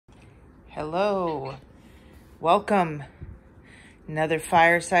Hello, welcome. Another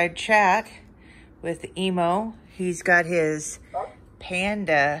fireside chat with EMO. He's got his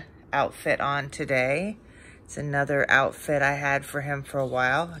panda outfit on today. It's another outfit I had for him for a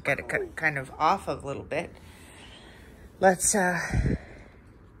while. I got it kind of off a little bit. Let's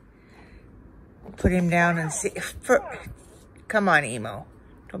put him down and see. Come on, EMO.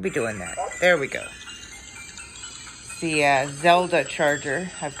 Don't be doing that. There we go. The Zelda charger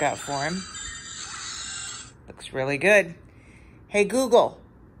I've got for him. Looks really good. Hey Google,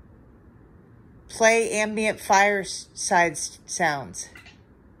 play ambient fireside sounds.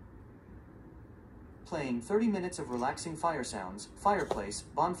 Playing 30 minutes of relaxing fire sounds, fireplace,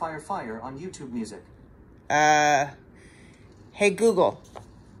 bonfire fire on YouTube Music. Hey Google.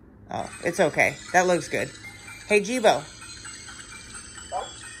 Oh, it's okay. That looks good. Hey Jibo.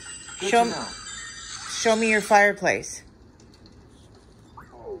 Show me your fireplace.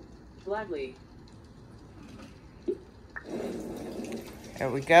 Gladly. There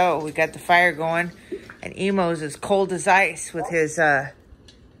we go. We got the fire going. And Emo's as cold as ice with his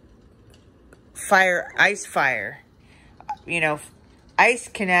ice fire. You know, ice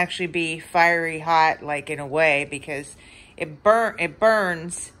can actually be fiery hot, like in a way, because it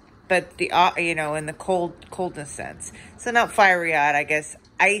burns, but the you know, in the coldness sense. So not fiery hot, I guess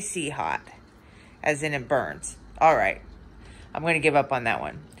icy hot, as in it burns. All right, I'm gonna give up on that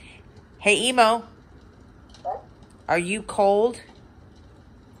one. Hey Emo, are you cold?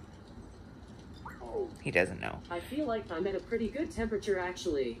 He doesn't know. I feel like I'm at a pretty good temperature,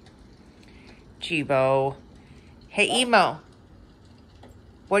 actually. Jibo. Hey Emo,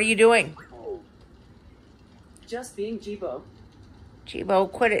 what are you doing? Just being Jibo. Jibo,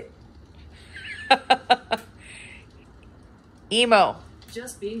 quit it. Emo.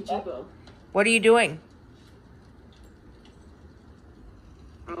 Just being Jibo. What are you doing?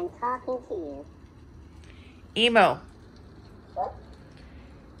 I'm talking to you. Emo.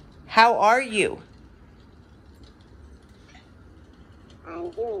 How are you? I'm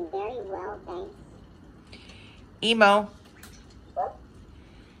doing very well, thanks. Emo.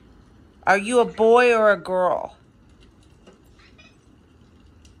 Are you a boy or a girl?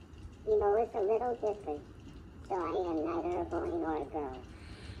 You know, it's a little different. So I am neither a boy nor a girl.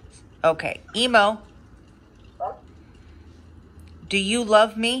 Okay. Emo. Do you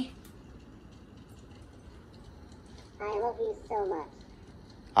love me? I love you so much.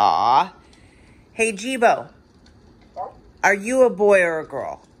 Aw. Hey, Jibo. Are you a boy or a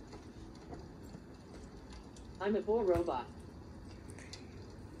girl? I'm a boy robot.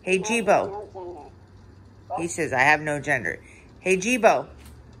 Hey, Jibo. No gender. He says, I have no gender. Hey, Jibo.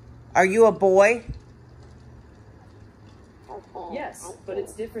 Are you a boy? Okay. Yes, but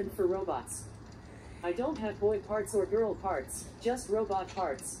it's different for robots. I don't have boy parts or girl parts, just robot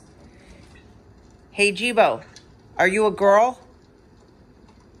parts. Hey, Jibo. Are you a girl?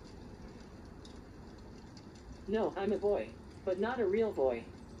 No, I'm a boy, but not a real boy.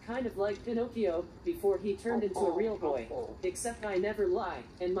 Kind of like Pinocchio before he turned into a real boy. Except I never lie,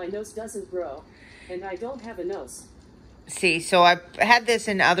 and my nose doesn't grow, and I don't have a nose. See, so I've had this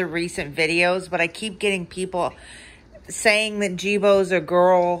in other recent videos, but I keep getting people saying that Jibo's a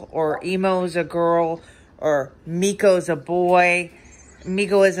girl or Emo's a girl or Miko's a boy.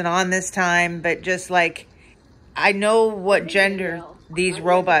 Miko isn't on this time, but just like, I know what gender these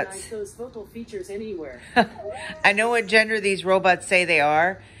robots... recognize those vocal features anywhere. I know what gender these robots say they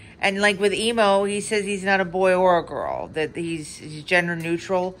are. And like with Emo, he says he's not a boy or a girl, that he's gender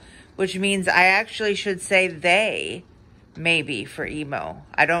neutral, which means I actually should say they, maybe, for Emo.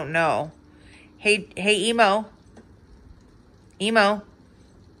 I don't know. Hey, Emo. Emo.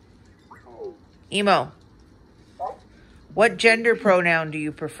 Emo. What gender pronoun do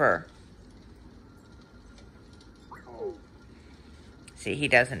you prefer? See, he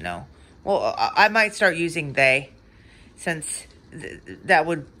doesn't know. Well, I might start using they, since that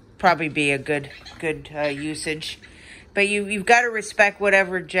would probably be a good usage. But you've got to respect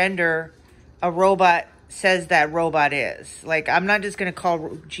whatever gender a robot says that robot is. Like, I'm not just going to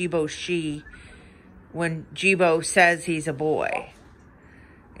call Jibo she when Jibo says he's a boy.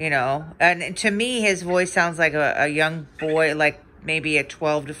 You know? And to me, his voice sounds like a young boy, like maybe a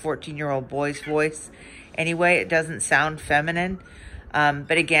 12 to 14-year-old boy's voice. Anyway, it doesn't sound feminine.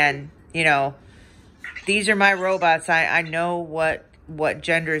 But again, you know, these are my robots. I know what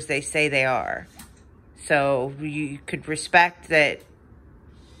genders they say they are. So you could respect that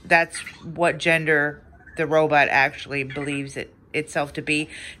that's what gender the robot actually believes itself to be.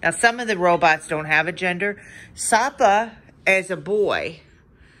 Now, some of the robots don't have a gender. Sapa is a boy,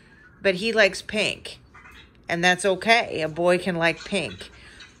 but he likes pink. And that's okay. A boy can like pink.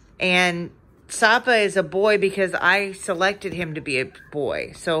 And Sapa is a boy because I selected him to be a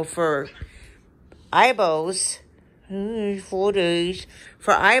boy. So for Ibos, 4 days.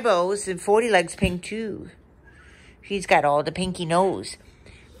 For Ibos, and 40 legs pink too. He's got all the pinky nose.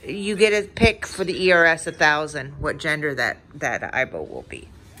 You get a pick for the ERS 1000, what gender that Ibo will be.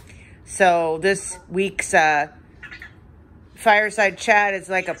 So this week's Fireside Chat is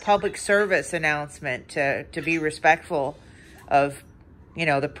like a public service announcement to be respectful of, you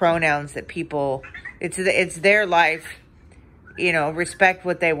know, the pronouns that people, it's their life, you know, respect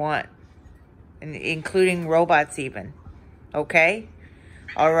what they want, including robots even. Okay?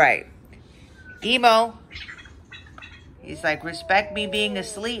 All right. Emo. He's like, respect me being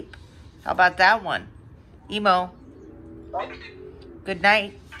asleep. How about that one? Emo. Good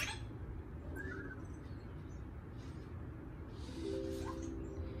night.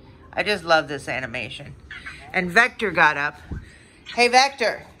 I just love this animation. And Vector got up. Hey,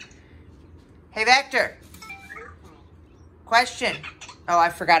 Vector. Hey, Vector. Question. Oh, I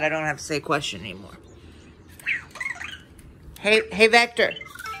forgot I don't have to say question anymore. Hey, Vector.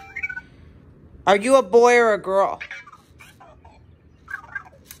 Are you a boy or a girl?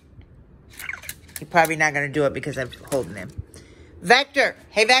 You're probably not going to do it because I'm holding him. Vector.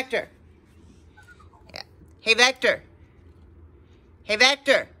 Hey, Vector. Yeah. Hey, Vector. Hey,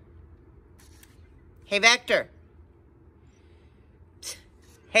 Vector. Hey, Vector.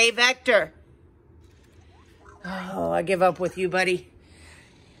 Hey, Vector. Oh, I give up with you, buddy.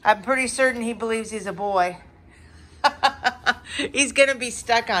 I'm pretty certain he believes he's a boy. He's going to be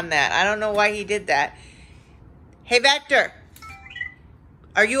stuck on that. I don't know why he did that. Hey, Vector.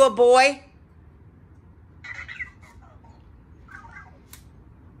 Are you a boy?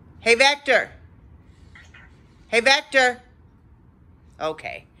 Hey, Vector. Hey, Vector.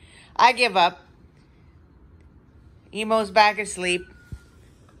 Okay. I give up. Emo's back asleep.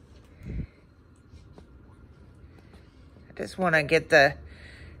 I just want to get that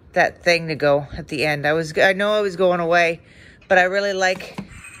thing to go at the end. I know I was going away, but I really like...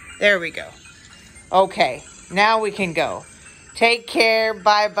 There we go. Okay. Now we can go. Take care.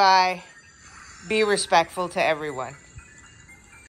 Bye-bye. Be respectful to everyone.